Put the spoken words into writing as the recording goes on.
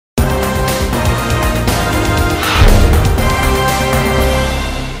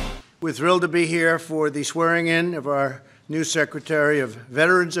We're thrilled to be here for the swearing-in of our new Secretary of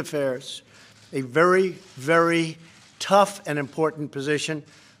Veterans Affairs, a very, very tough and important position.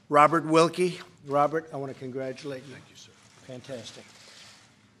 Robert Wilkie. Robert, I want to congratulate you. Thank you, sir. Fantastic.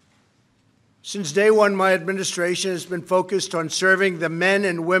 Since day one, my administration has been focused on serving the men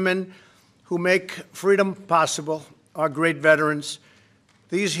and women who make freedom possible, our great veterans.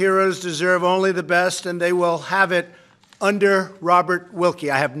 These heroes deserve only the best, and they will have it under Robert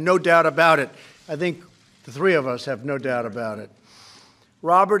Wilkie. I have no doubt about it. I think the three of us have no doubt about it.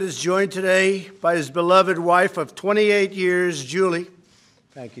 Robert is joined today by his beloved wife of 28 years, Julie.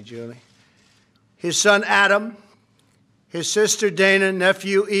 Thank you, Julie. His son, Adam. His sister, Dana.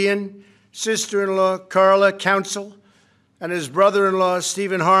 Nephew, Ian. Sister-in-law, Carla Council. And his brother-in-law,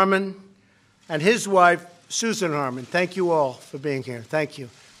 Stephen Harmon. And his wife, Susan Harmon. Thank you all for being here. Thank you.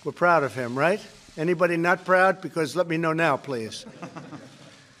 We're proud of him, right? Anybody not proud? Because let me know now, please.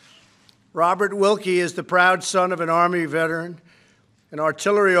 Robert Wilkie is the proud son of an Army veteran, an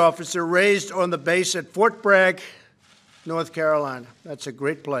artillery officer raised on the base at Fort Bragg, North Carolina. That's a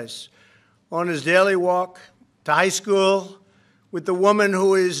great place. On his daily walk to high school with the woman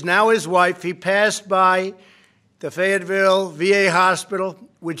who is now his wife, he passed by the Fayetteville VA hospital,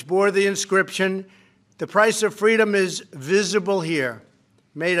 which bore the inscription, "The price of freedom is visible here."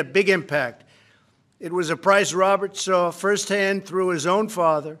 Made a big impact. It was a price Robert saw firsthand through his own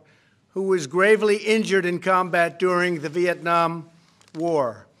father, who was gravely injured in combat during the Vietnam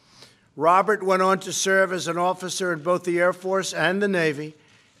War. Robert went on to serve as an officer in both the Air Force and the Navy,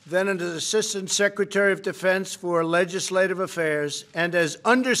 then as Assistant Secretary of Defense for Legislative Affairs and as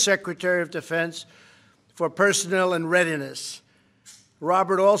Undersecretary of Defense for Personnel and Readiness.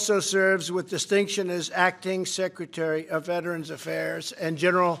 Robert also serves with distinction as Acting Secretary of Veterans Affairs, and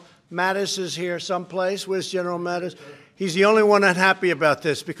General Mattis is here someplace. Where's General Mattis? He's the only one unhappy about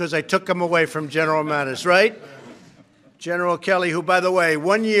this because I took him away from General Mattis, right? General Kelly, who, by the way,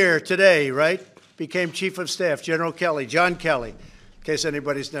 1 year today, right, became Chief of Staff. General Kelly, John Kelly, in case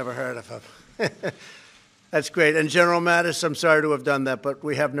anybody's never heard of him. That's great. And General Mattis, I'm sorry to have done that, but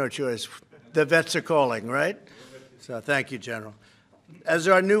we have no choice. The vets are calling, right? So thank you, General. As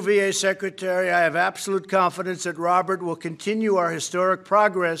our new VA Secretary, I have absolute confidence that Robert will continue our historic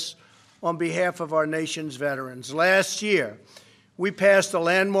progress on behalf of our nation's veterans. Last year, we passed the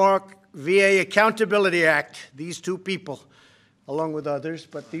landmark VA Accountability Act. These two people, along with others,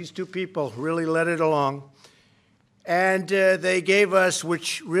 but these two people really led it along. And they gave us,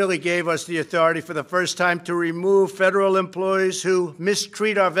 which really gave us the authority for the first time to remove federal employees who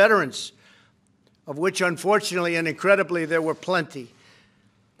mistreat our veterans, of which, unfortunately and incredibly, there were plenty.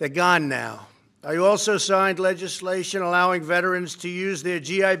 They're gone now. I also signed legislation allowing veterans to use their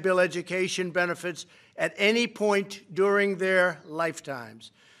GI Bill education benefits at any point during their lifetimes.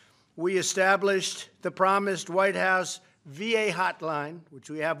 We established the promised White House VA hotline,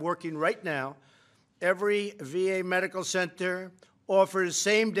 which we have working right now. Every VA medical center offers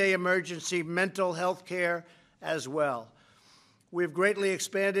same-day emergency mental health care as well. We've greatly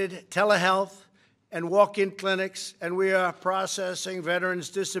expanded telehealth and walk-in clinics, and we are processing veterans'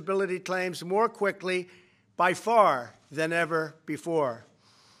 disability claims more quickly by far than ever before.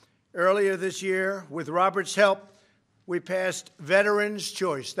 Earlier this year, with Robert's help, we passed Veterans'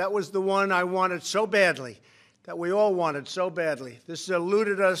 Choice. That was the one I wanted so badly, that we all wanted so badly. This has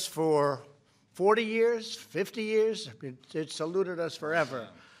eluded us for 40 years, 50 years. It's eluded us forever,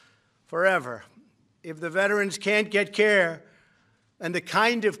 forever. If the veterans can't get care, and the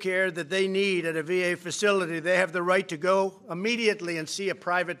kind of care that they need at a VA facility, they have the right to go immediately and see a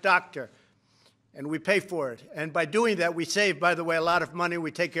private doctor, and we pay for it. And by doing that, we save, by the way, a lot of money. We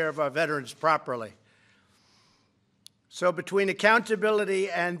take care of our veterans properly. So between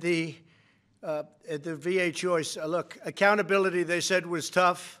accountability and the VA choice, look, accountability, they said, was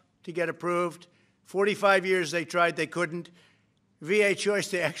tough to get approved. 45 years they tried, they couldn't. VA choice,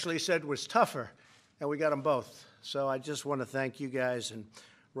 they actually said, was tougher, and we got them both. So I just want to thank you guys, and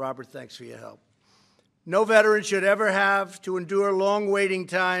Robert, thanks for your help. No veteran should ever have to endure long waiting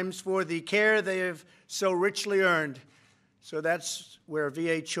times for the care they have so richly earned. So that's where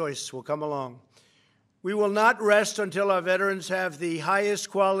VA choice will come along. We will not rest until our veterans have the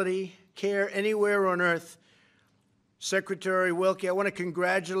highest quality care anywhere on earth. Secretary Wilkie, I want to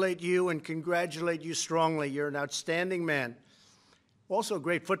congratulate you and congratulate you strongly. You're an outstanding man. Also a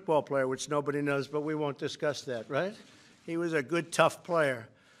great football player, which nobody knows, but we won't discuss that, right? He was a good, tough player.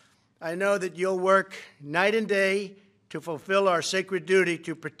 I know that you'll work night and day to fulfill our sacred duty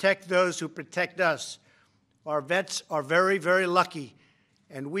to protect those who protect us. Our vets are very, very lucky,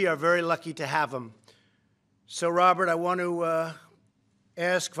 and we are very lucky to have them. So, Robert, I want to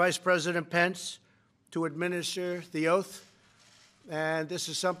ask Vice President Pence to administer the oath. And this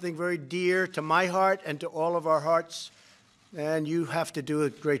is something very dear to my heart and to all of our hearts. And you have to do a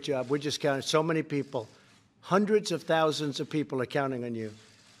great job. We're just counting so many people. Hundreds of thousands of people are counting on you.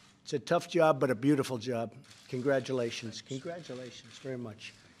 It's a tough job, but a beautiful job. Congratulations. Congratulations very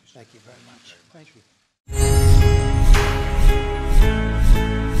much. Thank you very much. Thank you.